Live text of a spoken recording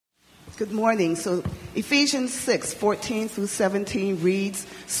Good morning. So Ephesians 6:14 through 17 reads,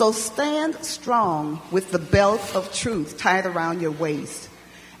 "So stand strong with the belt of truth tied around your waist,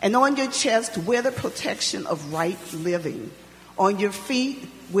 and on your chest wear the protection of right living. On your feet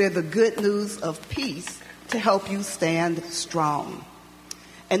wear the good news of peace to help you stand strong.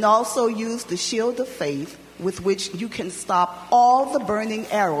 And also use the shield of faith with which you can stop all the burning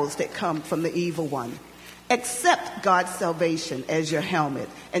arrows that come from the evil one. Accept God's salvation as your helmet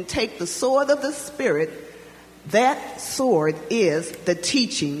and take the sword of the Spirit. That sword is the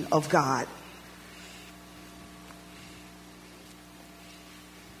teaching of God."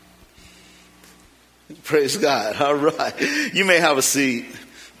 Praise God. All right. You may have a seat.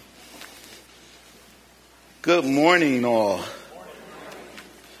 Good morning, all.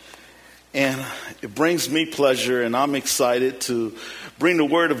 And it brings me pleasure, and I'm excited to bring the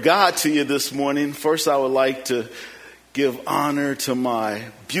word of God to you this morning. First, I would like to give honor to my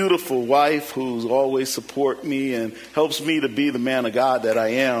beautiful wife, who's always support me and helps me to be the man of God that I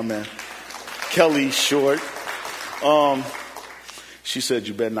am, and Kelly Short. She said,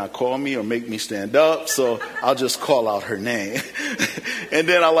 "You better not call me or make me stand up," so I'll just call out her name. And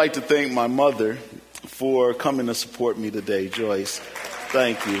then I'd like to thank my mother for coming to support me today, Joyce.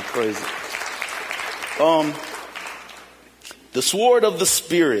 Thank you. Praise it. The sword of the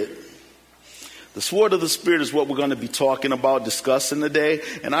Spirit. The sword of the Spirit is what we're going to be talking about, discussing today.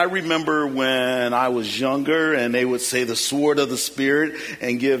 And I remember when I was younger and they would say the sword of the Spirit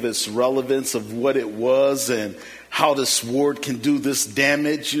and give its relevance of what it was and how the sword can do this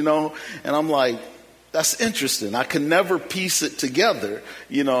damage, And I'm like, that's interesting. I could never piece it together,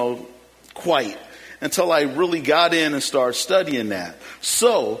 quite, until I really got in and started studying that.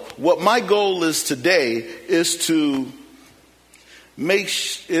 So what my goal is today is to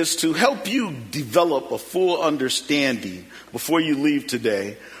help you develop a full understanding before you leave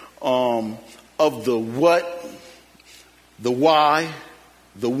today of the what, the why,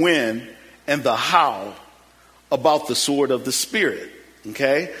 the when, and the how about the sword of the Spirit.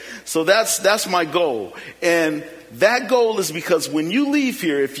 Okay? So that's my goal. And that goal is because when you leave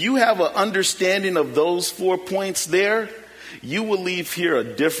here, if you have an understanding of those 4 points there, you will leave here a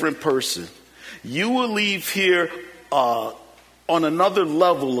different person. You will leave here on another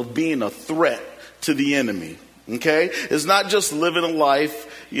level of being a threat to the enemy. Okay? It's not just living a life,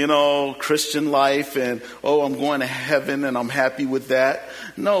 Christian life, and, I'm going to heaven and I'm happy with that.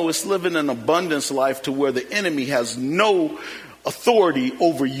 No, it's living an abundance life to where the enemy has no authority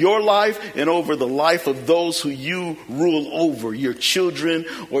over your life and over the life of those who you rule over, your children,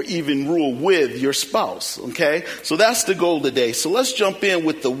 or even rule with your spouse. Okay? So that's the goal today. So let's jump in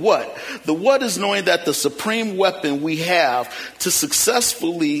with the what. The what is knowing that the supreme weapon we have to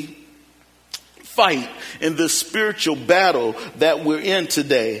successfully fight in this spiritual battle that we're in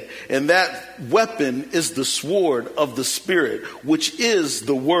today. And that weapon is the sword of the Spirit, which is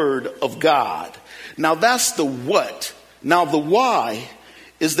the word of God. Now that's the what. Now the why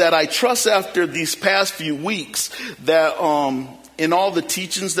is that I trust after these past few weeks that in all the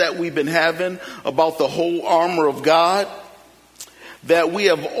teachings that we've been having about the whole armor of God, that we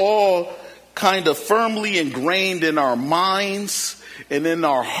have all kind of firmly ingrained in our minds and in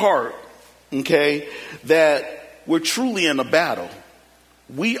our heart, okay, that we're truly in a battle.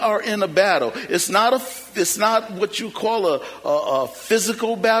 We are in a battle. It's not what you call a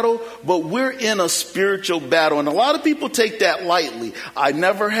physical battle, but we're in a spiritual battle. And a lot of people take that lightly. I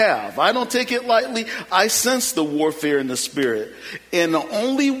never have. I don't take it lightly. I sense the warfare in the spirit. And the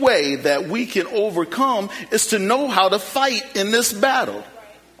only way that we can overcome is to know how to fight in this battle.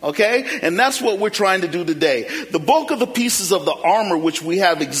 Okay? And that's what we're trying to do today. The bulk of the pieces of the armor which we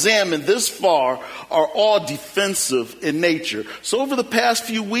have examined this far are all defensive in nature. So over the past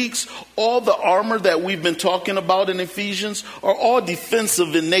few weeks, all the armor that we've been talking about in Ephesians are all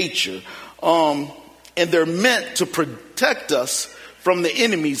defensive in nature. And they're meant to protect us from the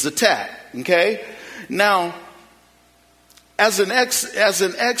enemy's attack. Okay? Now, as an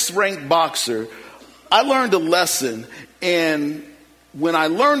ex-ranked boxer, I learned a lesson, and when I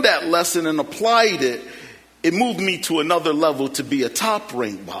learned that lesson and applied it, it moved me to another level to be a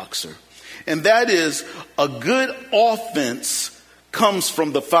top-ranked boxer. And that is, a good offense comes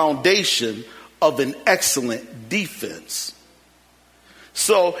from the foundation of an excellent defense.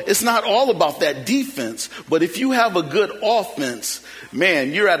 So it's not all about that defense, but if you have a good offense,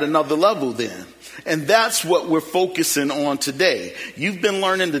 man, you're at another level then. And that's what we're focusing on today. You've been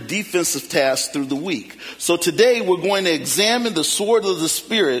learning the defensive tasks through the week. So today we're going to examine the sword of the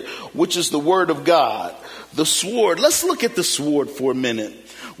Spirit, which is the word of God. The sword, let's look at the sword for a minute,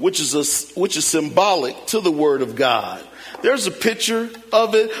 which is symbolic to the word of God. There's a picture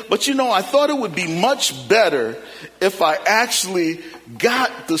of it. But I thought it would be much better if I actually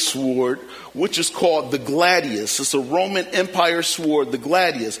got the sword, which is called the gladius. It's a Roman Empire sword, the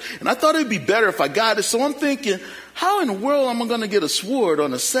gladius. And I thought it'd be better if I got it. So I'm thinking, how in the world am I going to get a sword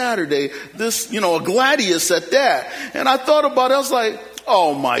on a Saturday? This, a gladius at that. And I thought about it. I was like,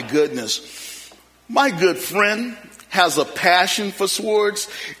 oh my goodness. My good friend has a passion for swords,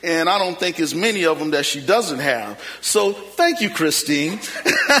 and I don't think as many of them that she doesn't have. So thank you, Christine.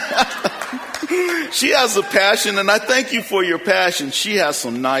 She has a passion, and I thank you for your passion. She has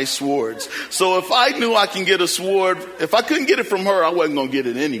some nice swords. So if I knew I can get a sword, if I couldn't get it from her, I wasn't going to get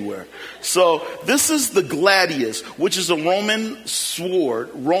it anywhere. So this is the gladius, which is a Roman sword,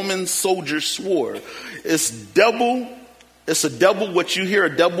 Roman soldier sword. It's a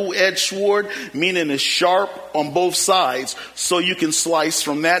double-edged sword, meaning it's sharp on both sides. So you can slice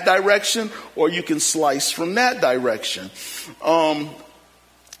from that direction or you can slice from that direction.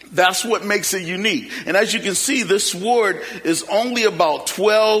 That's what makes it unique. And as you can see, this sword is only about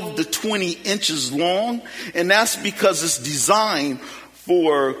 12 to 20 inches long. And that's because it's designed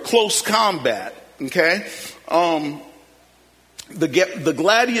for close combat. Okay. The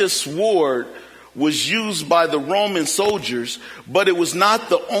gladius sword was used by the Roman soldiers, but it was not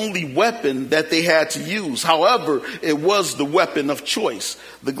the only weapon that they had to use. However, it was the weapon of choice,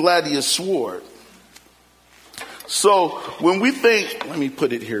 the gladius sword. So when we think, let me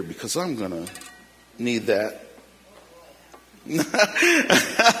put it here because I'm going to need that.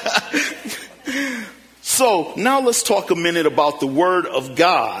 So now let's talk a minute about the Word of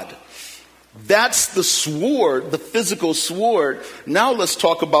God. That's the sword, the physical sword. Now let's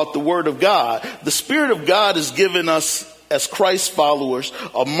talk about the Word of God. The Spirit of God has given us, as Christ followers,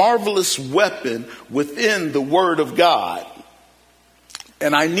 a marvelous weapon within the Word of God.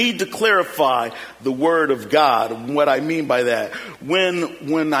 And I need to clarify the Word of God, and what I mean by that.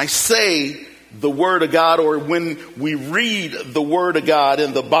 When I say the Word of God, or when we read the Word of God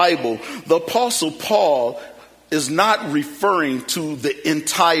in the Bible, the Apostle Paul is not referring to the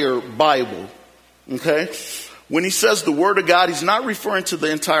entire Bible. Okay? When he says the Word of God, he's not referring to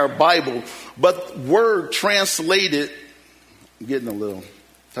the entire Bible, but word translated, I'm getting a little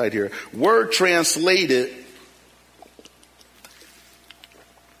tight here, word translated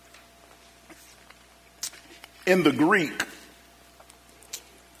in the Greek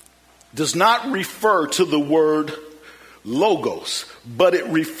does not refer to the word logos, but it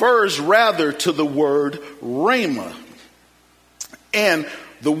refers rather to the word rhema. And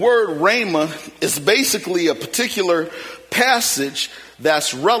the word rhema is basically a particular passage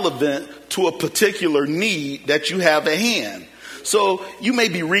that's relevant to a particular need that you have at hand. So you may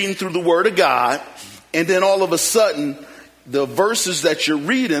be reading through the Word of God, and then all of a sudden the verses that you're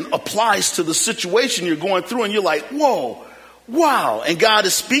reading applies to the situation you're going through, and you're like, whoa, wow. And God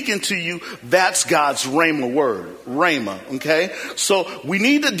is speaking to you. That's God's rhema word, rhema. Okay. So we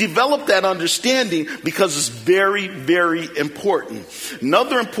need to develop that understanding because it's very, very important.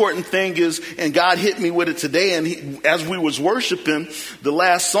 Another important thing is, and God hit me with it today, and as we was worshiping the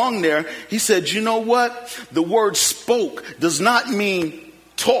last song there, he said, you know what? The word spoke does not mean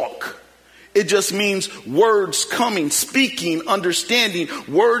talk. It just means words coming, speaking, understanding,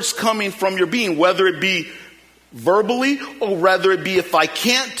 words coming from your being, whether it be verbally, or whether it be if I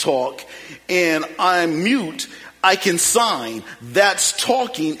can't talk and I'm mute, I can sign. That's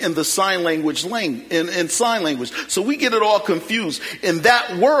talking in the sign language in sign language. So we get it all confused. In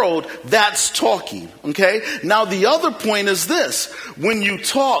that world, that's talking. Okay. Now the other point is this: when you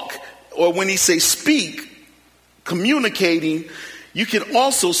talk, or when he says speak, communicating, you can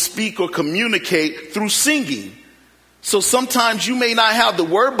also speak or communicate through singing. So sometimes you may not have the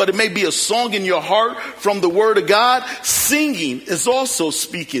word, but it may be a song in your heart from the Word of God. Singing is also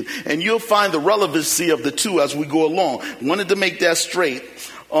speaking, and you'll find the relevancy of the two as we go along. Wanted to make that straight.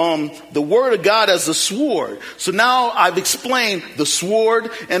 The Word of God as a sword. So now I've explained the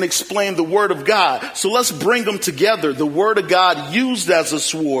sword and explained the Word of God. So let's bring them together. The Word of God used as a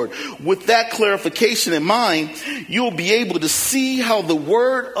sword. With that clarification in mind, you'll be able to see how the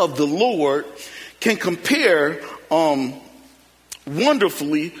Word of the Lord can compare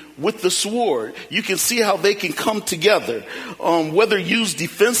wonderfully with the sword. You can see how they can come together, whether used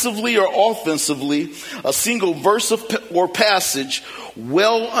defensively or offensively. A single verse or passage,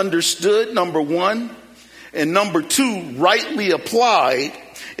 well understood, number one, and number two, rightly applied,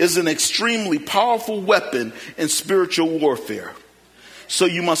 is an extremely powerful weapon in spiritual warfare. So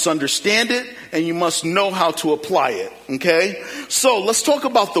you must understand it, and you must know how to apply it. Okay? So let's talk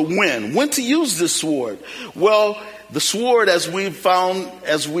about the when to use this sword. Well, the sword, as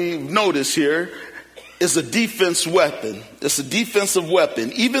we've noticed here, is a defense weapon. It's a defensive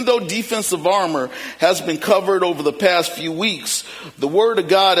weapon. Even though defensive armor has been covered over the past few weeks, the Word of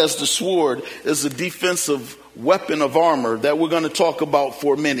God as the sword is a defensive weapon of armor that we're going to talk about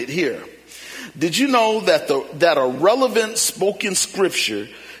for a minute here. Did you know that a relevant spoken scripture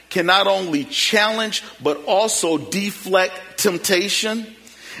can not only challenge but also deflect temptation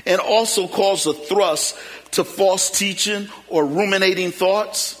and also cause a thrust to false teaching or ruminating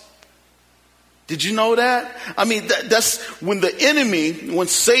thoughts? Did you know that? I mean, that's when the enemy, when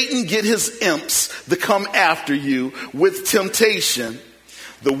Satan get his imps to come after you with temptation,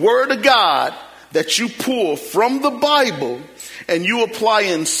 the Word of God that you pull from the Bible and you apply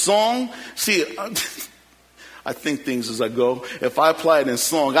in song. See, I think things as I go. If I apply it in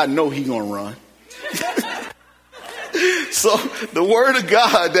song, I know he's going to run. So the Word of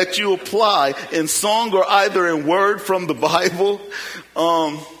God that you apply in song or either in word from the Bible,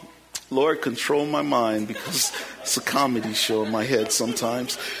 Lord, control my mind because it's a comedy show in my head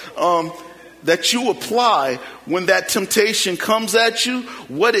sometimes. That you apply when that temptation comes at you,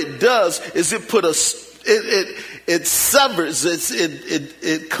 what it does is it severs,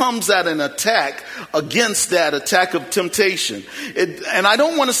 it comes at an attack against that attack of temptation. And I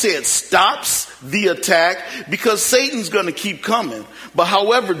don't want to say it stops the attack because Satan's going to keep coming. But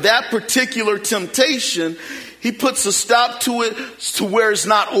however, that particular temptation, he puts a stop to it to where it's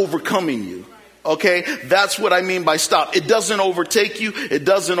not overcoming you. Okay, that's what I mean by stop. It doesn't overtake you. It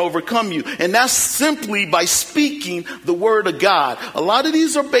doesn't overcome you. And that's simply by speaking the Word of God. A lot of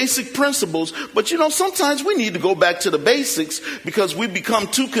these are basic principles, but sometimes we need to go back to the basics because we become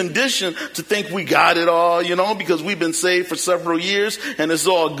too conditioned to think we got it all, because we've been saved for several years and it's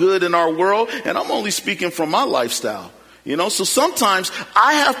all good in our world. And I'm only speaking from my lifestyle. So sometimes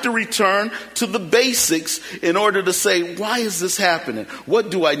I have to return to the basics in order to say, why is this happening? What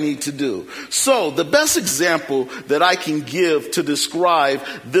do I need to do? So the best example that I can give to describe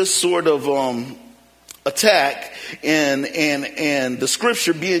this sort of attack and the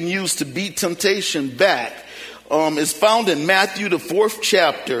scripture being used to beat temptation back is found in Matthew, the 4th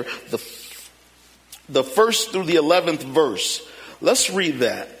chapter, the 1st through the 11th verse. Let's read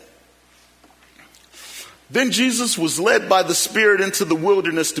that. Then Jesus was led by the Spirit into the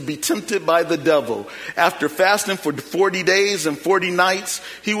wilderness to be tempted by the devil. After fasting for 40 days and 40 nights,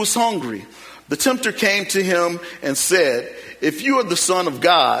 he was hungry. The tempter came to him and said, "If you are the Son of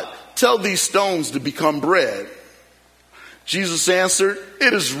God, tell these stones to become bread." Jesus answered,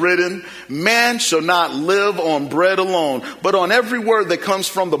 "It is written, man shall not live on bread alone, but on every word that comes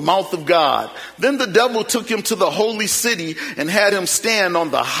from the mouth of God." Then the devil took him to the holy city and had him stand on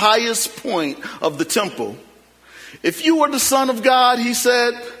the highest point of the temple. "If you are the Son of God," he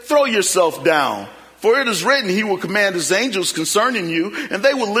said, "throw yourself down. For it is written, he will command his angels concerning you, and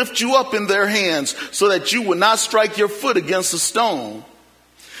they will lift you up in their hands so that you will not strike your foot against a stone."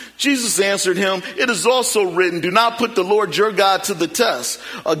 Jesus answered him, "It is also written, do not put the Lord your God to the test."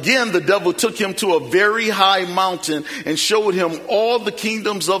 Again, the devil took him to a very high mountain and showed him all the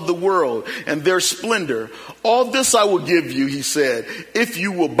kingdoms of the world and their splendor. "All this I will give you," he said, "if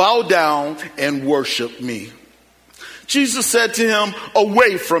you will bow down and worship me." Jesus said to him,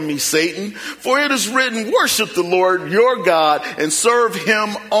 "Away from me, Satan, for it is written, worship the Lord your God and serve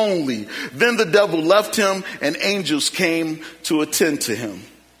him only." Then the devil left him and angels came to attend to him.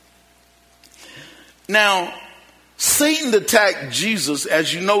 Now, Satan attacked Jesus,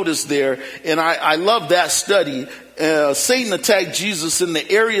 as you notice there, and I love that study. Satan attacked Jesus in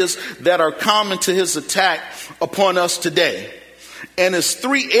the areas that are common to his attack upon us today. And it's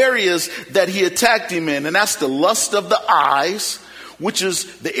 3 areas that he attacked him in, and that's the lust of the eyes, which is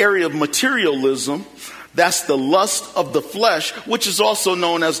the area of materialism. That's the lust of the flesh, which is also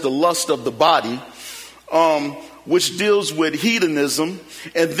known as the lust of the body, which deals with hedonism.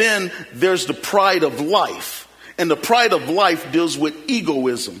 And then there's the pride of life. And the pride of life deals with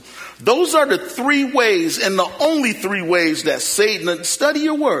egoism. Those are the 3 ways, and the only 3 ways that Satan, study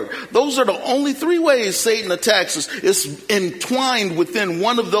your word. Those are the only 3 ways Satan attacks us. It's entwined within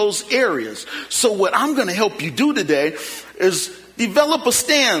one of those areas. So what I'm going to help you do today is develop a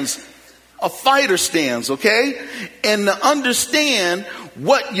stance, a fighter stance, okay? And to understand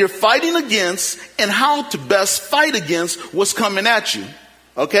what you're fighting against and how to best fight against what's coming at you,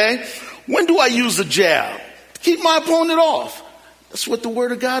 okay? When do I use a jab? Keep my opponent off. That's what the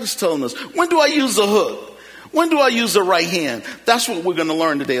Word of God is telling us. When do I use a hook? When do I use a right hand? That's what we're going to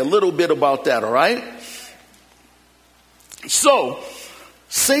learn today, a little bit about that, all right? So,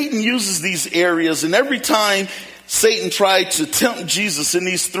 Satan uses these areas, and every time Satan tried to tempt Jesus in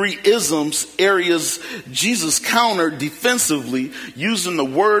these 3 areas, Jesus countered defensively using the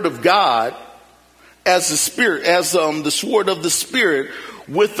Word of God as the Spirit, as the sword of the Spirit,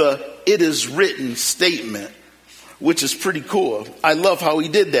 with a "it is written" statement, which is pretty cool. I love how he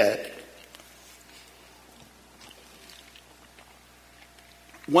did that.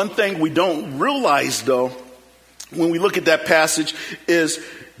 One thing we don't realize, though, when we look at that passage, is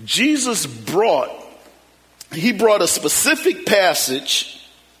Jesus brought a specific passage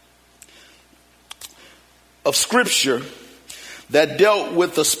of Scripture that dealt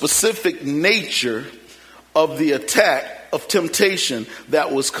with the specific nature of the attack of temptation that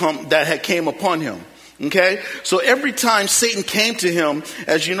had came upon him. Okay? So every time Satan came to him,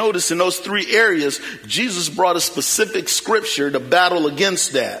 as you notice in those three areas, Jesus brought a specific scripture to battle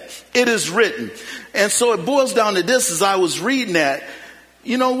against that. It is written. And so it boils down to this: as I was reading that,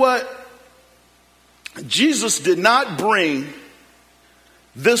 you know what? Jesus did not bring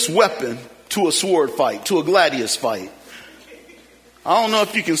this weapon to a sword fight, to a gladius fight. I don't know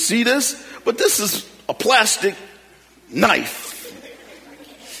if you can see this, but this is a plastic knife.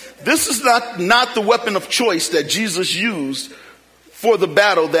 This is not the weapon of choice that Jesus used for the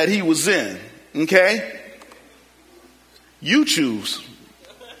battle that he was in. Okay? You choose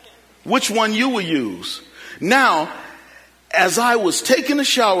which one you will use. Now, as I was taking a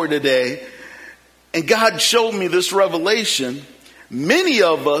shower today and God showed me this revelation, many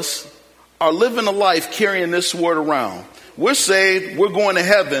of us are living a life carrying this sword around. We're saved, we're going to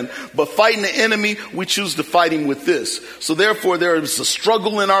heaven, but fighting the enemy, we choose to fight him with this. So therefore there is a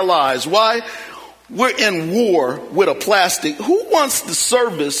struggle in our lives. Why? We're in war with a plastic. Who wants the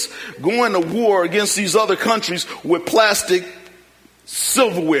service going to war against these other countries with plastic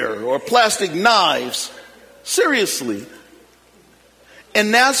silverware or plastic knives? Seriously.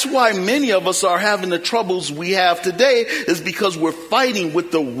 And that's why many of us are having the troubles we have today, is because we're fighting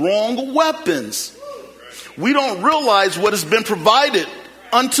with the wrong weapons. We don't realize what has been provided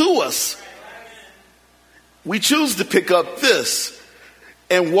unto us. We choose to pick up this.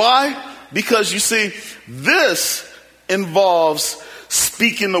 And why? Because you see, this involves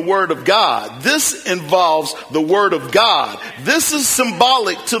speaking the word of God. This involves the word of God. This is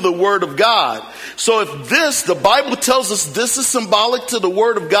symbolic to the word of God. So if the Bible tells us this is symbolic to the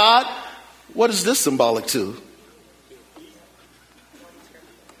word of God, what is this symbolic to?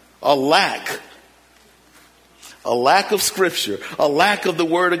 A lack of scripture, a lack of the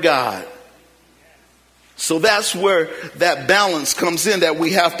word of God. So that's where that balance comes in that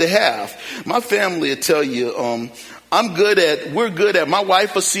we have to have. My family will tell you, we're good at, my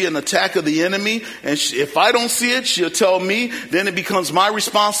wife will see an attack of the enemy, and if I don't see it, she'll tell me. Then it becomes my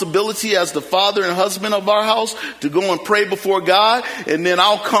responsibility as the father and husband of our house to go and pray before God, and then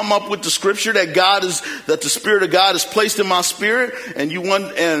I'll come up with the scripture that the Spirit of God has placed in my spirit,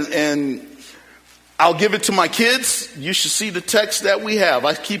 and I'll give it to my kids. You should see the text that we have.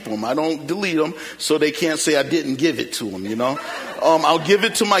 I keep them. I don't delete them so they can't say I didn't give it to them, you know. I'll give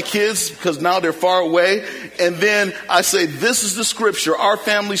it to my kids because now they're far away. And then I say, this is the scripture, our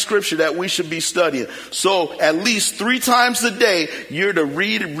family scripture that we should be studying. So at least 3 times a day, you're to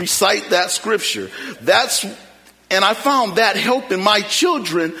read and recite that scripture. And I found that helping my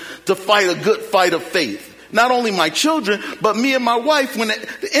children to fight a good fight of faith. Not only my children, but me and my wife. When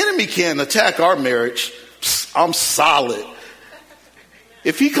the enemy can't attack our marriage, I'm solid.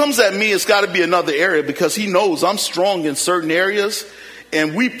 If he comes at me, it's got to be another area, because he knows I'm strong in certain areas.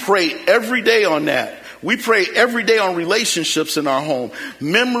 And we pray every day on that. We pray every day on relationships in our home.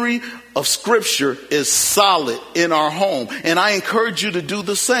 Memory of scripture is solid in our home. And I encourage you to do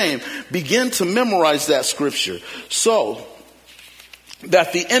the same. Begin to memorize that scripture so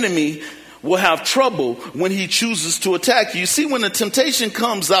that the enemy will have trouble when he chooses to attack you. You see, when the temptation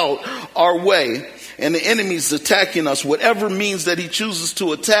comes out our way and the enemy's attacking us, whatever means that he chooses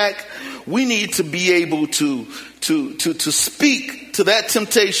to attack, we need to be able to speak to that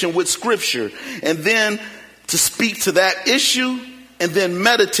temptation with scripture, and then to speak to that issue and then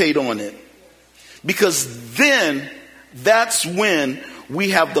meditate on it. Because then that's when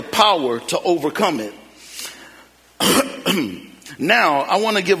we have the power to overcome it. Now, I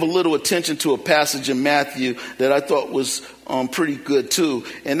want to give a little attention to a passage in Matthew that I thought was pretty good too.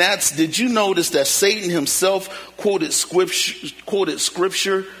 And that's, did you notice that Satan himself quoted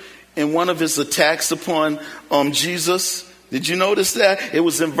scripture in one of his attacks upon Jesus? Did you notice that? It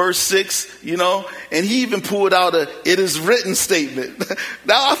was in verse 6, and he even pulled out "it is written" statement.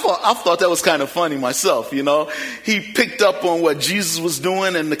 Now, I thought that was kind of funny myself, He picked up on what Jesus was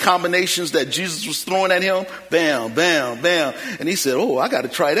doing and the combinations that Jesus was throwing at him. Bam, bam, bam. And he said, I got to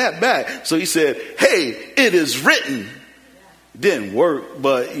try that back. So he said, hey, it is written. Didn't work,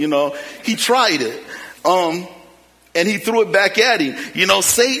 but, he tried it. And he threw it back at him. You know,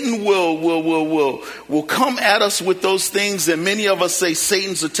 Satan will come at us with those things. And many of us say,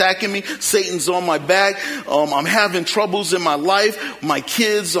 Satan's attacking me. Satan's on my back. I'm having troubles in my life. My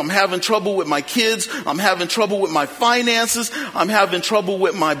kids, I'm having trouble with my kids. I'm having trouble with my finances. I'm having trouble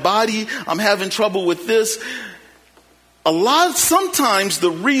with my body. I'm having trouble with this. Sometimes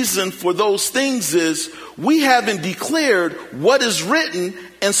the reason for those things is we haven't declared what is written.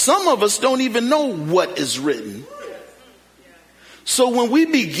 And some of us don't even know what is written. So when we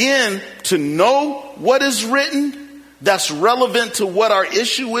begin to know what is written, that's relevant to what our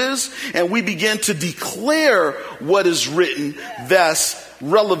issue is, and we begin to declare what is written that's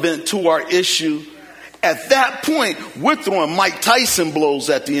relevant to our issue, at that point, we're throwing Mike Tyson blows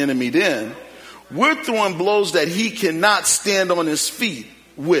at the enemy then. We're throwing blows that he cannot stand on his feet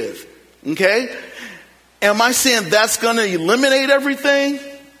with. Okay? Am I saying that's going to eliminate everything?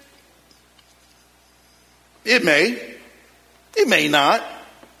 It may. It may not.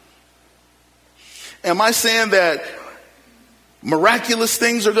 Am I saying that miraculous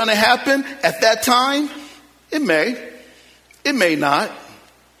things are going to happen at that time? It may. It may not.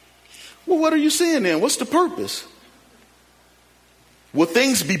 Well, what are you saying then? What's the purpose? Will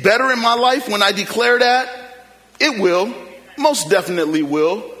things be better in my life when I declare that? It will. Most definitely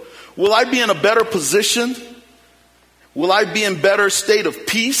will. Will I be in a better position? Will I be in better state of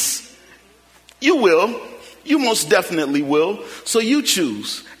peace? You will. You most definitely will. So you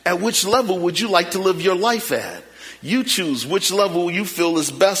choose. At which level would you like to live your life at? You choose which level you feel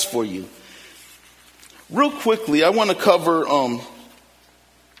is best for you. Real quickly, I want to cover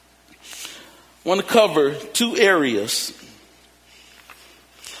two areas.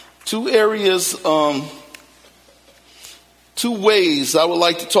 Two ways I would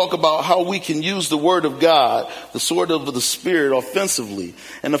like to talk about how we can use the word of God, the sword of the Spirit, offensively.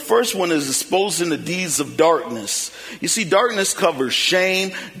 And the first one is exposing the deeds of darkness. You see, darkness covers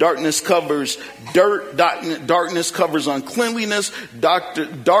shame. Darkness covers dirt. Darkness covers uncleanliness.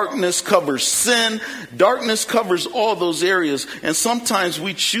 Darkness covers sin. Darkness covers all those areas. And sometimes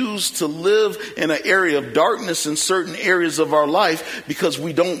we choose to live in an area of darkness in certain areas of our life because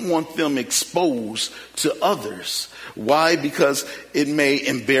we don't want them exposed to others. Why? Because it may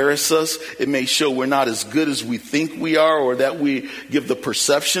embarrass us. It may show we're not as good as we think we are, or that we give the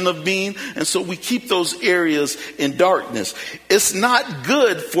perception of being. And so we keep those areas in darkness. It's not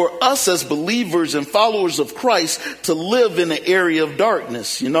good for us as believers and followers of Christ to live in an area of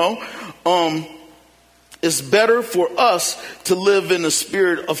darkness, you know. It's better for us to live in the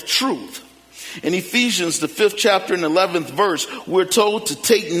spirit of truth. In Ephesians, the 5th chapter and 11th verse, we're told to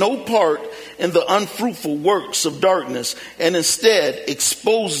take no part in the unfruitful works of darkness and instead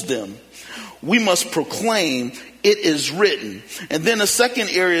expose them. We must proclaim it is written. And then the second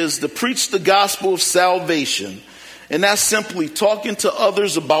area is to preach the gospel of salvation. And that's simply talking to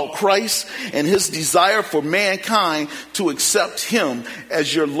others about Christ and his desire for mankind to accept him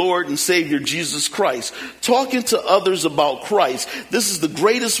as your Lord and Savior, Jesus Christ. Talking to others about Christ. This is the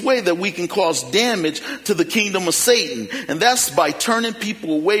greatest way that we can cause damage to the kingdom of Satan. And that's by turning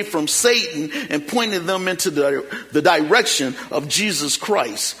people away from Satan and pointing them into the direction of Jesus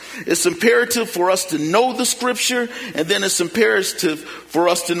Christ. It's imperative for us to know the scripture, and then it's imperative for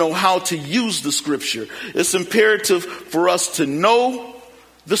us to know how to use the scripture. It's imperative for us to know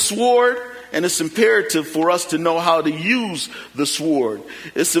the sword, and it's imperative for us to know how to use the sword.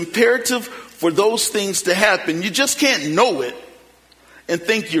 It's imperative for those things to happen. You just can't know it and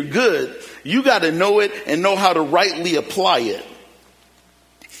think you're good. You got to know it and know how to rightly apply it.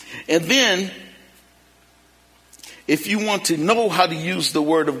 And then, if you want to know how to use the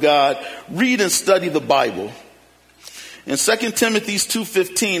word of God, read and study the Bible. In 2 Timothy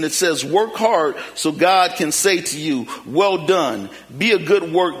 2:15, it says, work hard so God can say to you, well done, be a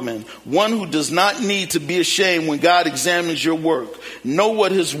good workman, one who does not need to be ashamed when God examines your work. Know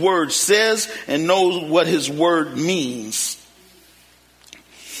what his word says and know what his word means.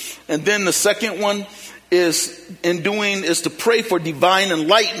 And then the second one is to pray for divine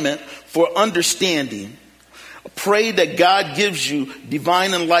enlightenment for understanding. Pray that God gives you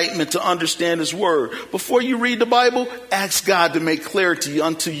divine enlightenment to understand his word. Before you read the Bible, ask God to make clarity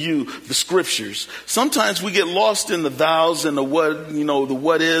unto you the scriptures. Sometimes we get lost in the thous and the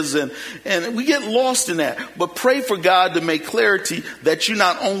what is, and we get lost in that. But pray for God to make clarity that you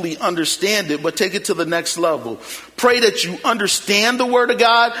not only understand it, but take it to the next level. Pray that you understand the word of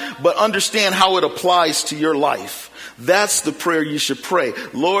God, but understand how it applies to your life. That's the prayer you should pray.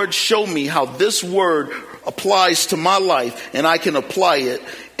 Lord, show me how this word applies to my life and I can apply it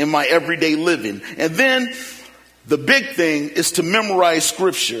in my everyday living. And then the big thing is to memorize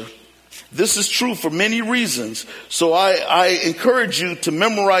scripture. This is true for many reasons. So I encourage you to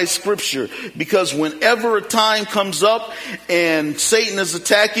memorize scripture, because whenever a time comes up and Satan is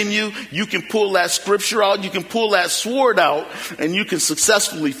attacking you, you can pull that scripture out, you can pull that sword out, and you can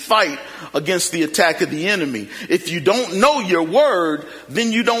successfully fight against the attack of the enemy. If you don't know your word,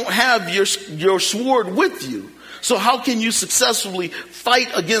 then you don't have your sword with you. So how can you successfully fight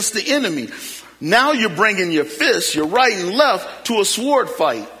against the enemy? Now you're bringing your fists, your right and left, to a sword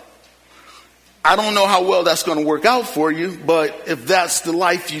fight. I don't know how well that's going to work out for you, but if that's the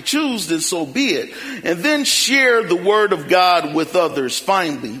life you choose, then so be it. And then share the word of God with others.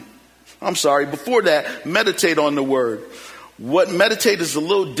 Before that, meditate on the word. What meditate is a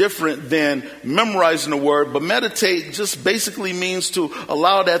little different than memorizing the word, but meditate just basically means to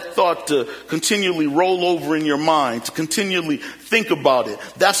allow that thought to continually roll over in your mind, to continually think about it.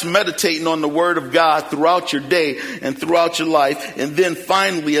 That's meditating on the word of God throughout your day and throughout your life. And then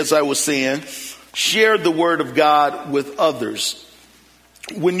finally, as I was saying, share the word of God with others.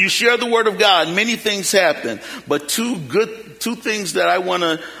 When you share the word of God, many things happen, but two things that I want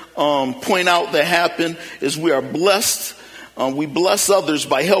to point out that happen is we are blessed. We bless others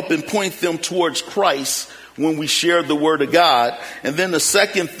by helping point them towards Christ when we share the word of God. And then the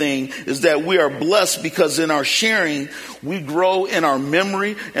second thing is that we are blessed because in our sharing, we grow in our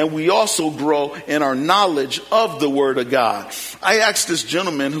memory and we also grow in our knowledge of the word of God. I asked this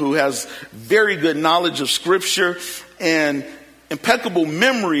gentleman who has very good knowledge of scripture and impeccable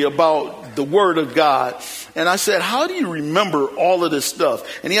memory about the word of God. And I said, how do you remember all of this stuff?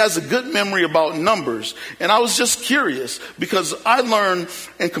 And he has a good memory about numbers. And I was just curious because I learned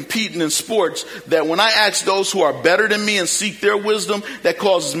in competing in sports that when I ask those who are better than me and seek their wisdom, that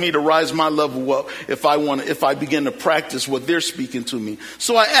causes me to rise my level up if I begin to practice what they're speaking to me.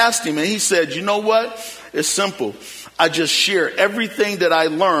 So I asked him and he said, you know what? It's simple. I just share everything that I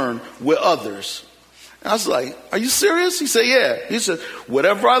learn with others. And I was like, are you serious? He said, yeah. He said,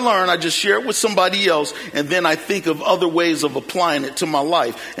 whatever I learn, I just share it with somebody else. And then I think of other ways of applying it to my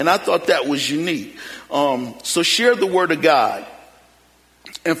life. And I thought that was unique. So share the word of God.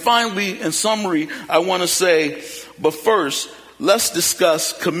 And finally, in summary, I want to say, but first, let's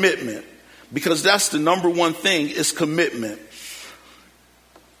discuss commitment. Because that's the number one thing is commitment.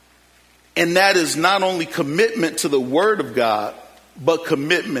 And that is not only commitment to the word of God, but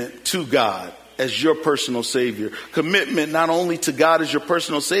commitment to God as your personal savior. Commitment not only to God as your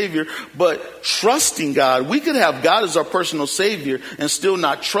personal savior, but trusting God. We could have God as our personal savior and still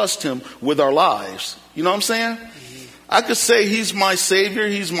not trust him with our lives. You know what I'm saying? I could say he's my savior,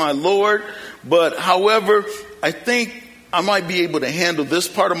 he's my Lord, but however, I think I might be able to handle this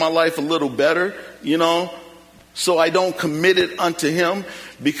part of my life a little better, so I don't commit it unto him,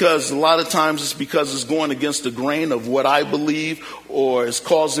 because a lot of times it's because it's going against the grain of what I believe, or it's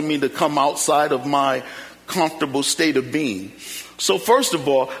causing me to come outside of my comfortable state of being. So first of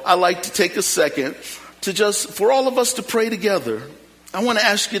all, I like to take a second to for all of us to pray together. I want to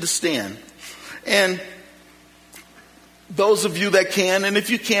ask you to stand. And those of you that can, and if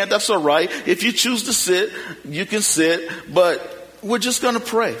you can't, that's all right. If you choose to sit, you can sit, but we're just going to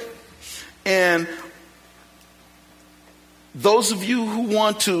pray. And those of you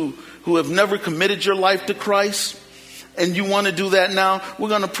who have never committed your life to Christ, and you want to do that now, we're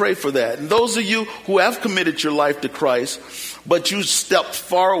going to pray for that. And those of you who have committed your life to Christ, but you stepped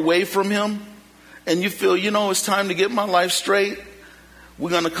far away from him, and you feel, it's time to get my life straight, we're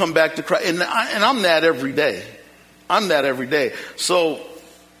going to come back to Christ. And I'm that every day. I'm that every day. So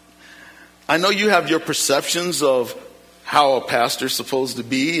I know you have your perceptions of how a pastor's supposed to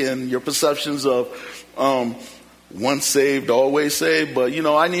be, and your perceptions of once saved, always saved. But,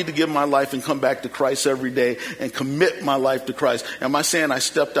 I need to give my life and come back to Christ every day and commit my life to Christ. Am I saying I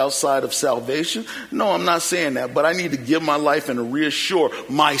stepped outside of salvation? No, I'm not saying that. But I need to give my life and to reassure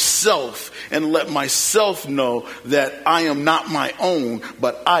myself and let myself know that I am not my own,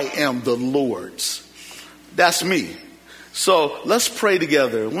 but I am the Lord's. That's me. So let's pray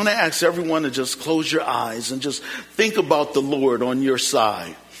together. I want to ask everyone to just close your eyes and just think about the Lord on your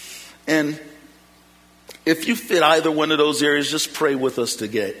side. And if you fit either one of those areas, just pray with us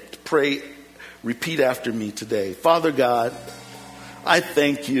today. Pray, repeat after me today. Father God, I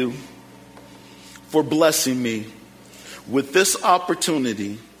thank you for blessing me with this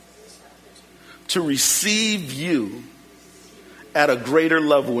opportunity to receive you at a greater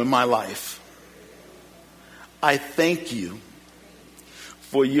level in my life. I thank you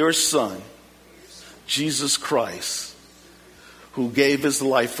for your Son, Jesus Christ, who gave his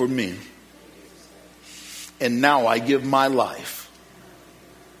life for me. And now I give my life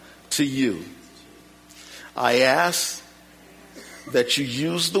to you. I ask that you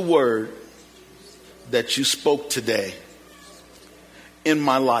use the word that you spoke today in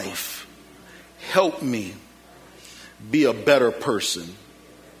my life. Help me be a better person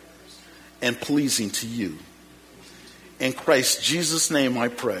and pleasing to you. In Christ Jesus' name I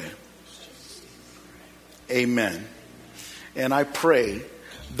pray. Amen. And I pray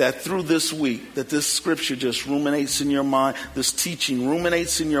that through this week, that this scripture just ruminates in your mind, this teaching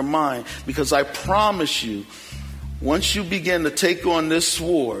ruminates in your mind, because I promise you, once you begin to take on this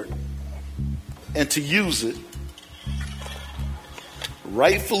sword and to use it,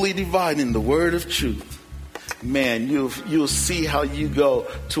 rightfully dividing the word of truth, man, you'll see how you go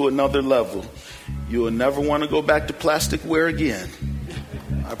to another level. You will never want to go back to plasticware again.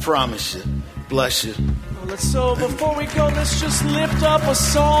 I promise you. Bless you. So before we go, let's just lift up a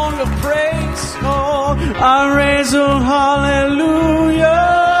song of praise. Oh, I raise a hallelujah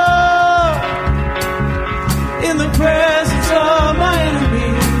in the presence of my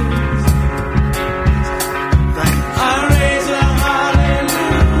enemies. I raise a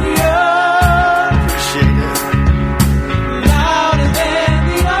hallelujah. Appreciate it. Louder than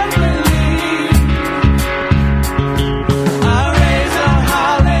the unbelief. I raise a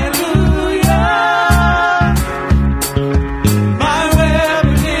hallelujah. My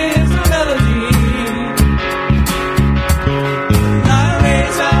weapon is a melody. I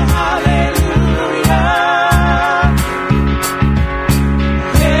raise a hallelujah.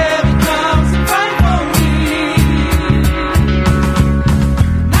 Heaven comes to fight for me.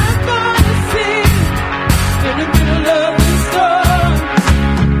 I'm gonna sing in the middle of the storm.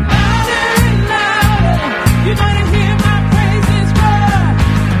 Louder and louder, you're gonna hear my praises roar.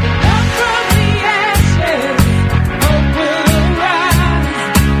 Up from the ashes, hope will arise.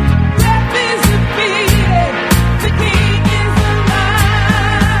 Death is defeated, the King is alive.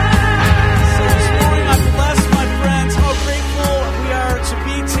 So this morning I bless my friends, how grateful we are to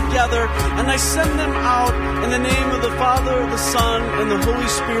be together, and I send them out in the name of the Father, the Son, and the Holy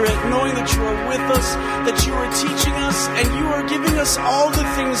Spirit, knowing that you are with us, that you are teaching us, and you are giving us all the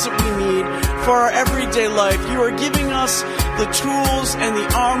things that we need for our everyday life. You are giving us the tools and the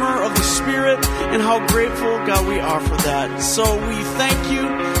armor of the Spirit, and how grateful, God, we are for that. So we thank you.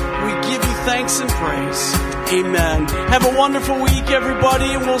 We give you thanks and praise. Amen. Have a wonderful week,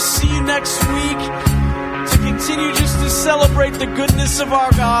 everybody, and we'll see you next week to continue just to celebrate the goodness of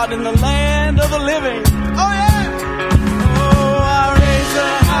our God in the land of the living.